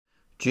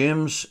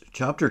James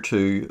chapter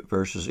 2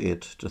 verses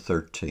 8 to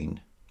 13.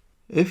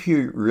 If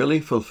you really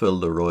fulfill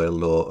the royal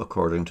law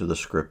according to the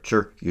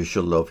scripture, you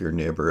shall love your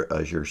neighbour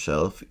as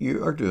yourself,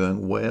 you are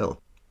doing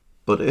well.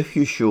 But if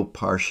you show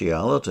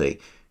partiality,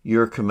 you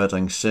are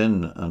committing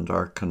sin and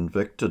are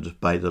convicted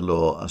by the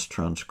law as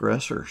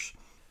transgressors.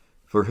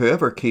 For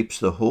whoever keeps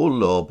the whole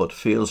law but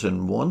fails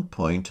in one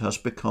point has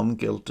become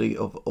guilty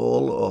of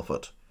all of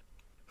it.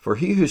 For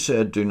he who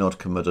said, "Do not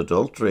commit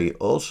adultery,"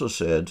 also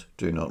said,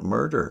 "Do not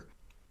murder."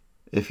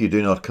 If you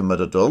do not commit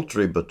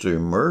adultery but do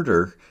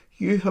murder,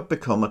 you have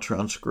become a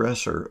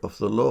transgressor of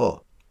the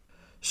law.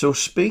 So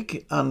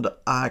speak and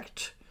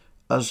act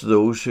as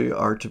those who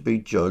are to be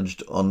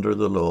judged under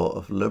the law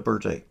of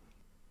liberty.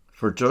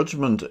 For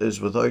judgment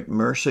is without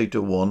mercy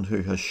to one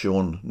who has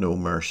shown no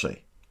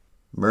mercy.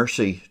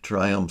 Mercy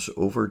triumphs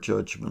over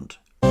judgment.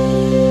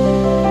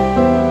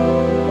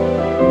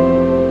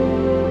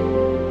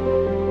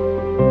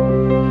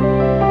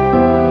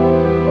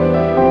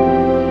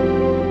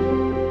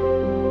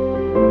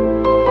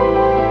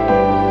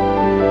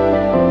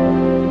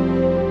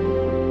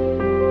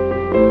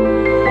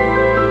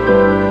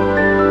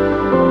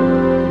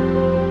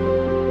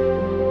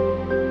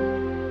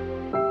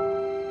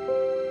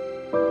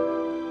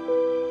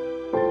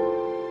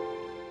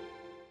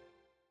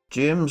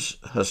 James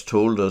has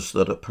told us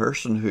that a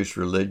person whose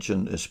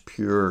religion is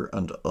pure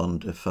and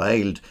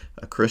undefiled,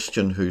 a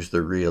Christian who's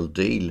the real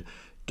deal,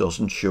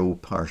 doesn't show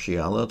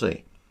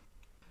partiality.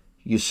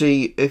 You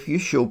see, if you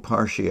show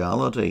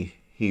partiality,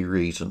 he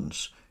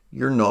reasons,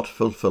 you're not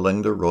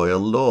fulfilling the royal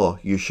law,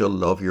 "You shall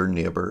love your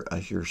neighbour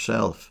as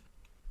yourself,"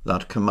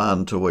 that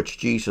command to which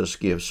Jesus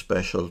gave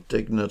special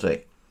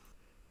dignity.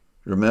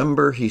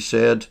 Remember, he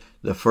said,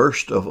 "The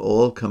first of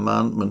all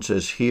commandments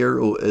is, Hear,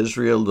 O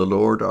Israel, the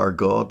Lord our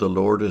God, the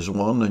Lord is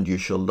one, and you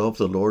shall love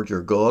the Lord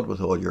your God with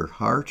all your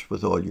heart,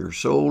 with all your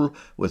soul,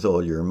 with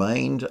all your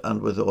mind,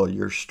 and with all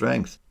your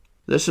strength.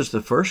 This is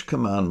the first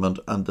commandment,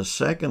 and the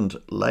second,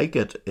 like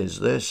it, is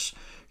this,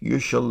 You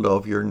shall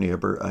love your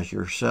neighbour as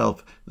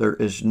yourself. There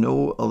is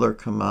no other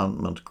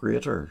commandment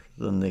greater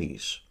than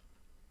these."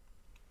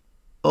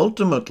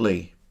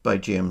 Ultimately, by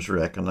James'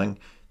 reckoning,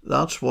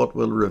 that's what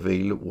will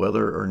reveal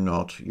whether or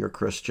not your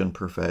Christian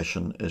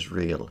profession is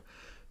real.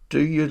 Do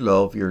you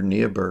love your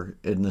neighbour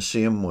in the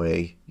same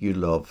way you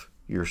love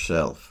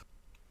yourself?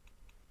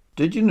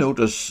 Did you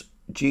notice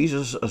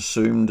Jesus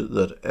assumed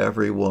that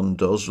everyone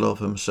does love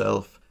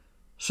himself?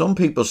 Some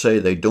people say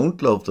they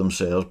don't love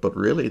themselves, but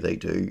really they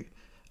do.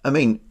 I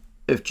mean,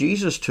 if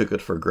Jesus took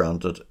it for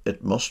granted,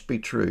 it must be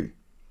true.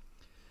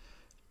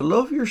 To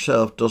love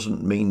yourself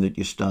doesn't mean that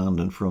you stand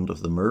in front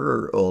of the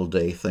mirror all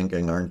day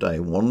thinking, "Aren't I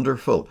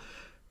wonderful?"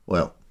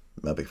 Well,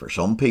 maybe for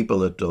some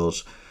people it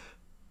does.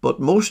 But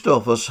most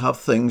of us have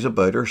things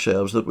about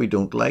ourselves that we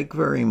don't like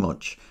very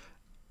much.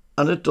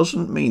 And it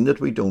doesn't mean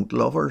that we don't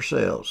love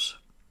ourselves.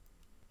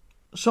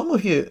 Some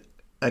of you,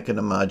 I can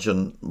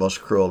imagine,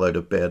 must crawl out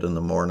of bed in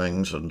the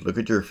mornings and look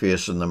at your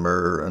face in the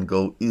mirror and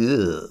go,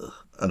 "Ugh."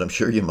 And I'm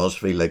sure you must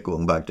feel like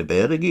going back to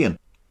bed again.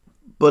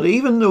 But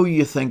even though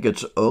you think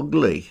it's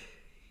ugly,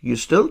 you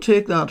still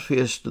take that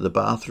face to the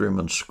bathroom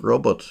and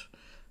scrub it,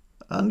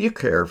 and you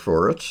care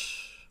for it,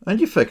 and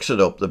you fix it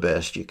up the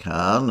best you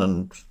can,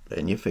 and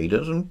then you feed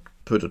it and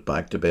put it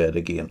back to bed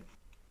again.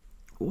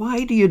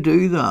 Why do you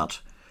do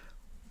that?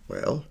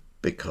 Well,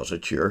 because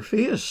it's your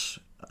face,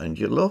 and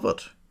you love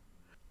it.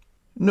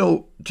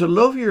 No, to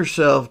love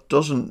yourself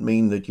doesn't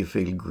mean that you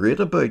feel great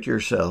about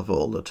yourself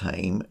all the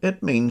time.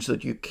 It means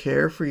that you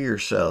care for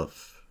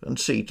yourself and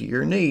see to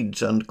your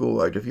needs and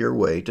go out of your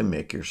way to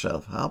make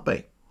yourself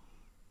happy.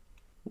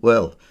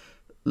 Well,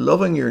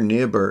 loving your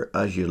neighbour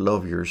as you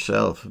love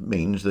yourself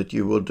means that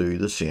you will do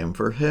the same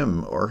for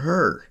him or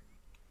her.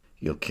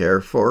 You'll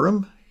care for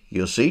him,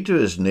 you'll see to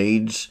his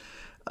needs,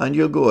 and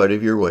you'll go out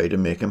of your way to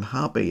make him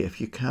happy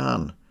if you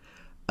can.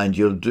 And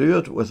you'll do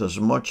it with as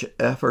much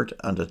effort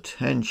and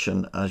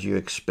attention as you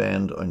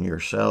expend on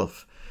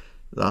yourself.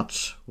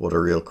 That's what a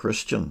real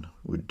Christian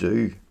would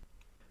do.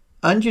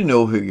 And you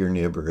know who your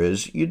neighbour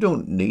is. You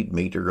don't need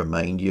me to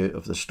remind you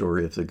of the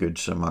story of the Good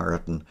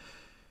Samaritan.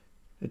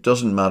 It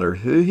doesn't matter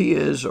who he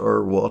is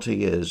or what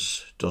he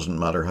is. It doesn't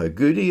matter how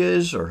good he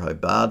is or how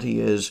bad he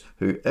is.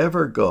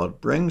 Whoever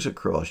God brings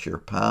across your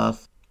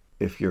path,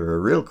 if you're a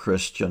real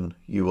Christian,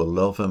 you will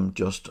love him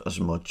just as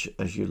much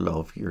as you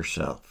love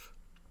yourself.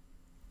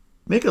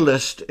 Make a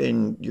list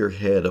in your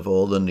head of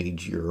all the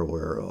needs you're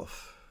aware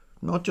of.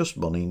 Not just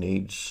money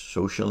needs,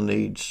 social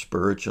needs,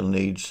 spiritual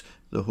needs,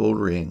 the whole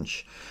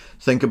range.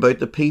 Think about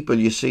the people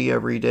you see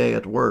every day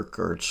at work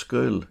or at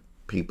school.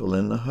 People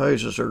in the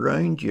houses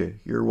around you,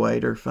 your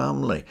wider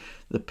family,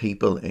 the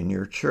people in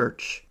your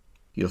church.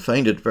 You'll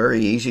find it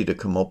very easy to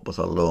come up with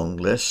a long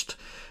list.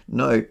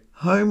 Now,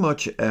 how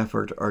much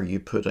effort are you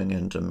putting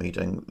into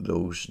meeting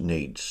those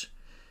needs?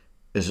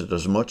 Is it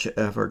as much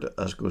effort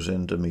as goes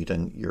into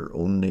meeting your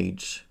own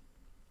needs?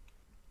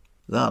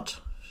 That,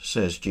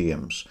 says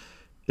James,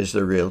 is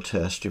the real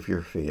test of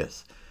your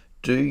faith.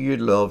 Do you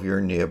love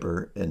your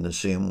neighbour in the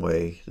same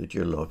way that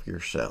you love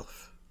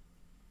yourself?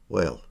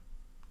 Well,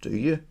 do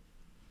you?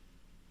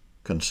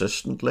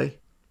 consistently?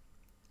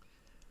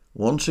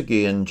 Once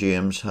again,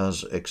 James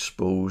has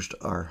exposed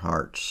our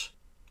hearts.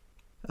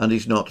 And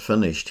he's not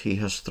finished. He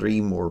has 3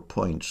 more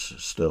points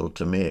still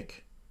to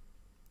make.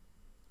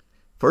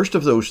 First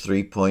of those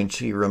 3 points,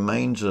 he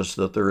reminds us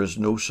that there is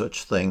no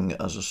such thing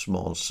as a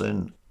small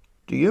sin.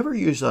 Do you ever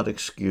use that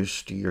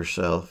excuse to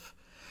yourself?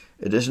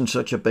 It isn't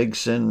such a big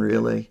sin,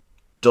 really.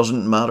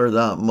 Doesn't matter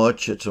that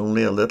much. It's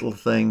only a little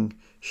thing.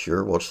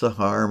 Sure, what's the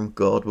harm?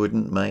 God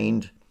wouldn't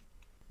mind.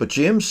 But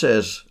James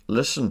says,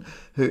 listen,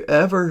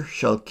 whoever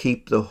shall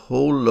keep the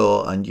whole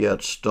law and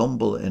yet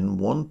stumble in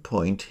one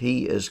point,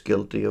 he is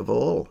guilty of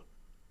all.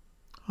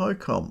 How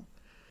come?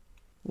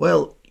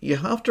 Well, you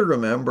have to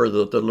remember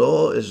that the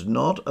law is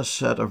not a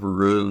set of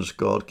rules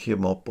God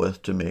came up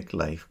with to make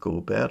life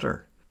go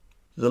better.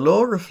 The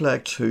law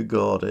reflects who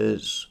God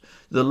is.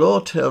 The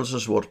law tells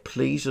us what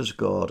pleases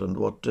God and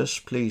what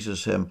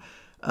displeases him.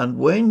 And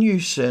when you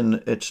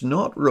sin, it's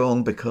not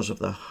wrong because of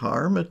the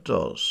harm it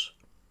does.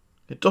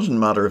 It doesn't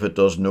matter if it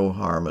does no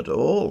harm at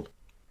all.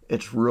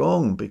 It's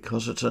wrong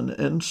because it's an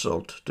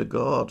insult to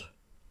God.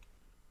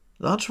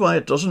 That's why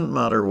it doesn't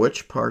matter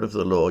which part of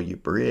the law you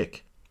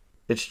break.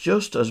 It's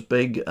just as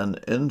big an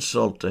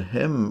insult to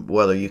him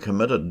whether you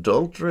commit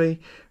adultery,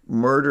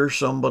 murder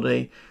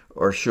somebody,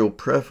 or show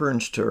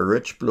preference to a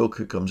rich bloke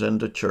who comes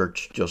into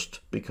church just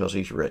because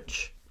he's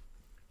rich.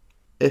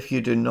 If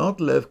you do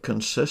not live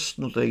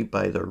consistently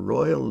by the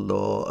royal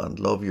law and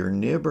love your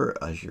neighbour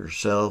as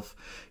yourself,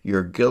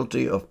 you're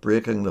guilty of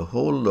breaking the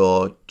whole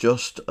law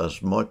just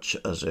as much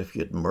as if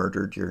you'd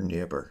murdered your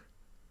neighbour.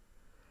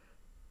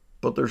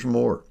 But there's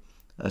more.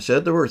 I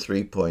said there were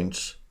 3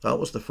 points. That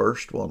was the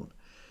first one.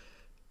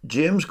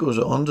 James goes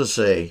on to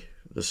say,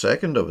 the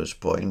second of his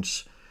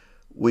points,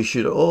 we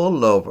should all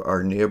love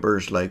our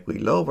neighbours like we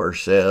love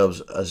ourselves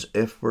as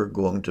if we're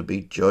going to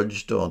be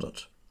judged on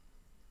it.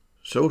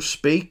 So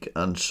speak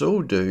and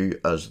so do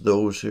as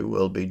those who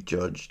will be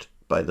judged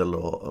by the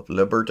law of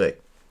liberty.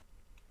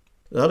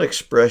 That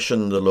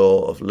expression, the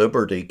law of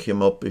liberty,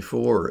 came up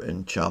before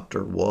in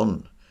chapter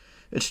 1.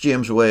 It's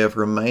James' way of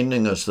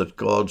reminding us that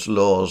God's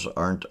laws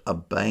aren't a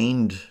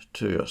bind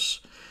to us.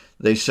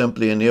 They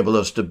simply enable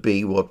us to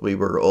be what we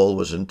were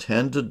always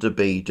intended to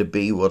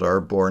be what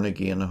our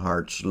born-again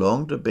hearts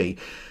long to be.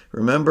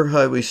 Remember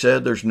how we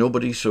said there's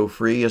nobody so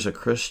free as a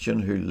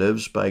Christian who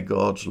lives by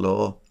God's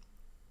law?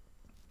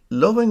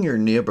 Loving your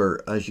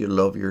neighbour as you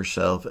love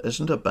yourself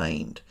isn't a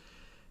bind.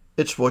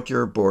 It's what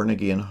your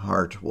born-again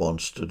heart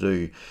wants to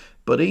do.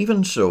 But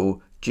even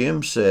so,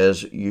 James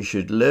says you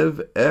should live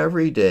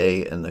every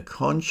day in the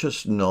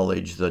conscious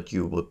knowledge that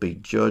you will be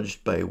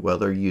judged by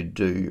whether you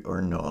do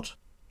or not.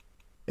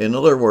 In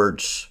other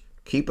words,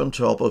 keep on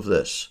top of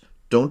this.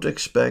 Don't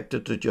expect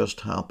it to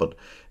just happen.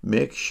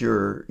 Make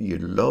sure you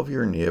love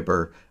your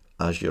neighbour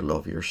as you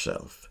love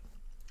yourself.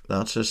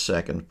 That's his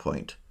second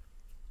point.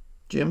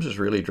 James is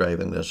really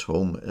driving this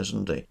home,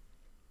 isn't he?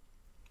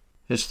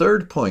 His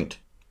third point,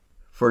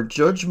 for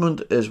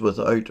judgment is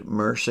without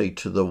mercy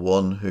to the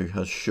one who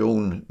has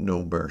shown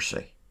no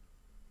mercy.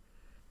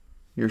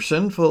 Your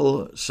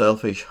sinful,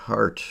 selfish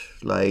heart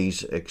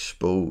lies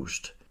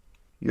exposed.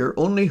 Your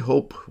only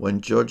hope when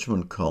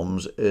judgment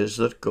comes is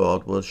that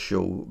God will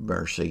show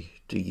mercy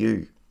to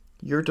you.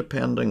 You're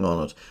depending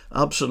on it,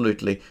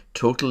 absolutely,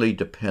 totally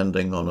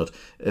depending on it.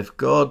 If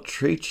God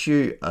treats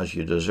you as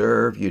you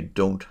deserve, you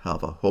don't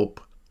have a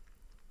hope.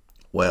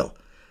 Well,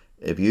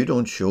 if you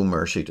don't show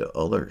mercy to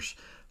others,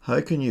 how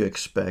can you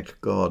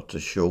expect God to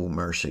show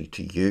mercy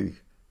to you?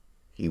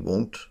 He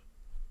won't.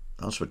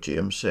 That's what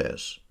James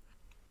says.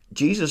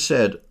 Jesus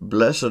said,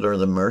 "Blessed are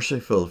the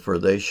merciful, for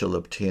they shall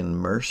obtain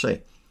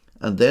mercy."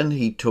 And then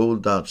he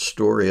told that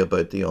story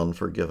about the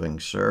unforgiving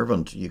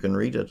servant. You can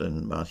read it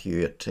in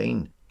Matthew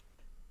 18.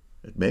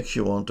 It makes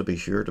you want to be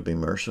sure to be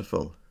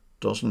merciful,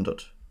 doesn't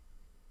it?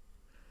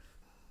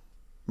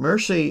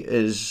 Mercy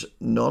is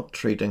not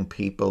treating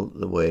people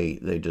the way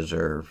they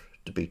deserve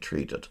to be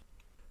treated.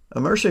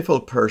 A merciful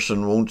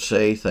person won't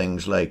say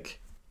things like,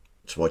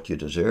 "It's what you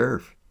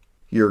deserve.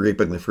 You're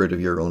reaping the fruit of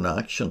your own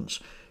actions.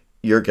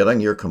 You're getting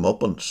your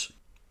comeuppance."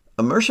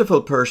 A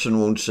merciful person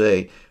won't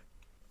say,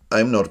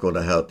 "I'm not going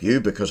to help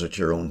you because it's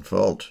your own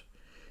fault.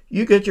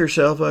 You get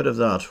yourself out of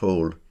that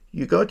hole.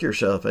 You got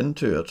yourself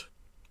into it."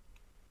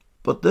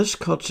 But this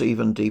cuts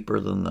even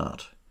deeper than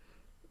that.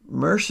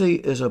 Mercy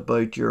is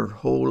about your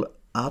whole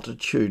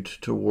attitude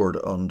toward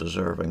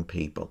undeserving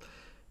people.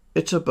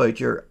 It's about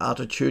your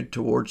attitude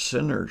toward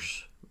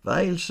sinners,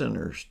 vile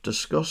sinners,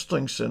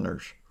 disgusting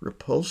sinners,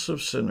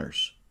 repulsive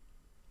sinners.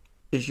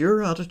 Is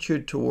your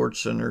attitude toward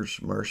sinners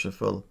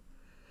merciful?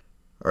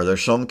 Are there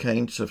some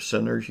kinds of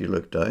sinners you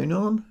look down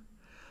on?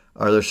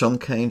 Are there some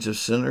kinds of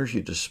sinners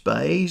you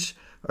despise?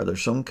 Are there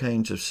some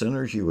kinds of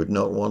sinners you would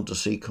not want to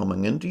see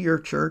coming into your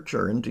church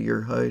or into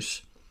your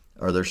house?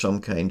 Are there some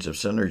kinds of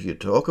sinners you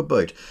talk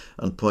about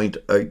and point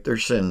out their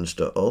sins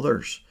to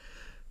others?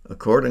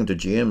 According to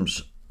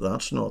James,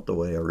 that's not the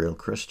way a real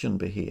Christian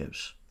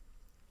behaves.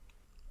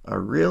 A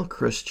real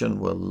Christian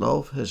will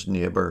love his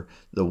neighbour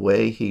the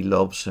way he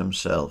loves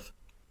himself,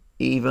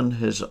 even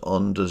his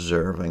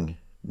undeserving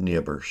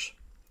neighbours.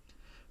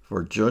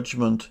 For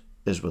judgment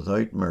is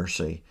without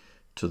mercy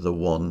to the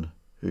one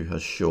who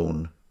has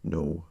shown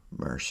no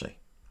mercy.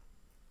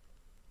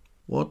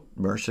 What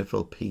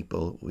merciful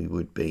people we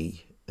would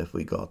be if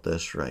we got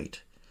this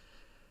right.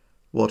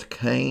 What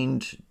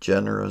kind,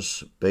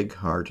 generous,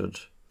 big-hearted,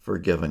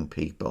 forgiving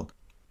people.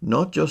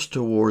 Not just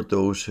toward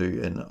those who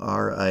in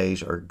our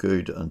eyes are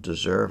good and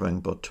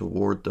deserving, but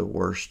toward the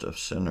worst of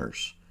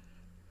sinners.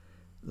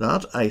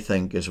 That, I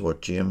think, is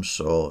what James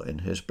saw in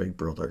his big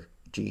brother,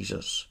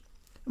 Jesus.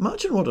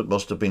 Imagine what it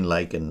must have been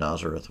like in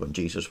Nazareth when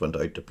Jesus went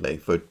out to play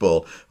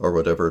football or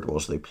whatever it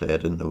was they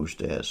played in those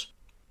days.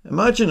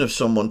 Imagine if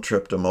someone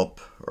tripped him up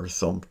or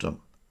thumped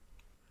him.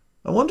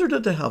 I wonder,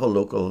 did they have a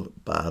local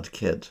bad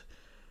kid?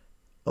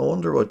 I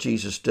wonder what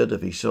Jesus did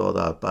if he saw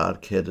that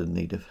bad kid in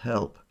need of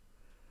help.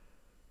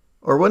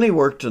 Or when he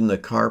worked in the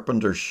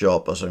carpenter's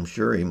shop, as I'm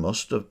sure he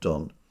must have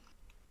done,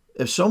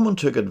 if someone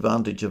took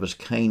advantage of his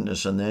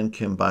kindness and then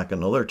came back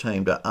another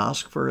time to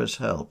ask for his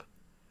help,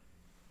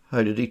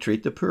 how did he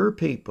treat the poor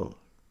people,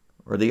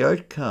 or the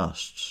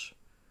outcasts,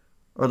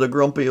 or the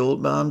grumpy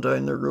old man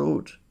down the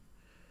road?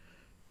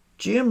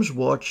 James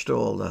watched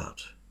all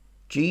that.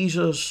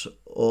 Jesus,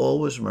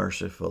 always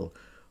merciful,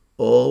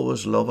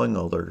 always loving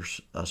others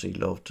as he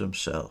loved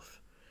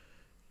himself.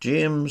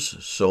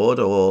 James saw it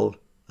all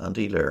and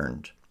he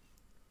learned.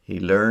 He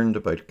learned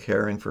about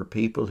caring for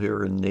people who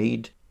are in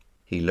need.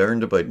 He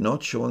learned about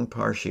not showing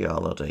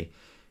partiality.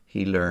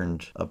 He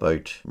learned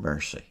about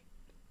mercy.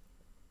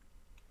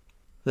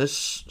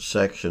 This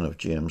section of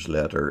James'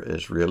 letter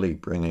is really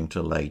bringing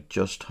to light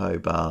just how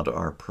bad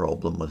our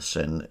problem with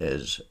sin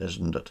is,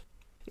 isn't it?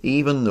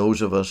 Even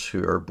those of us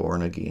who are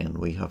born again,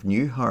 we have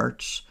new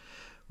hearts.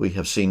 We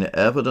have seen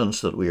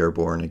evidence that we are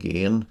born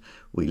again.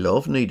 We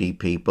love needy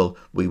people.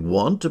 We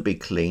want to be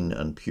clean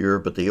and pure,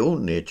 but the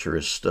old nature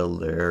is still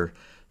there.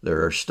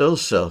 There are still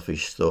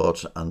selfish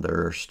thoughts and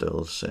there are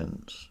still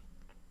sins.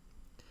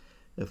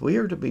 If we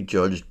are to be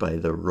judged by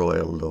the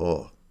royal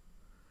law,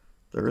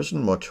 there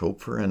isn't much hope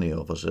for any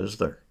of us, is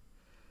there?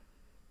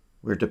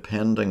 We're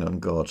depending on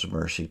God's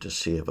mercy to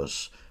save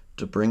us,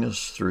 to bring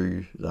us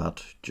through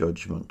that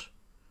judgment.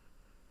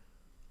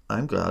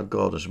 I'm glad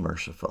God is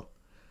merciful.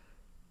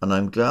 And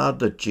I'm glad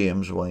that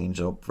James winds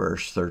up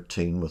verse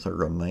 13 with a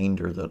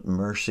reminder that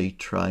mercy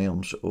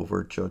triumphs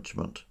over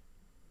judgment.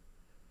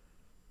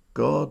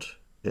 God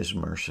is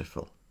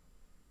merciful.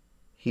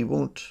 He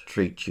won't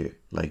treat you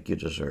like you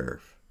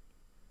deserve.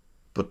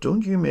 But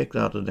don't you make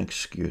that an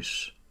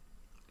excuse.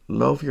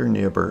 Love your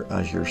neighbour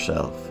as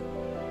yourself.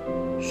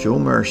 Show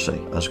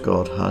mercy as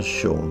God has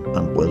shown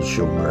and will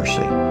show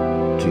mercy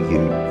to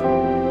you.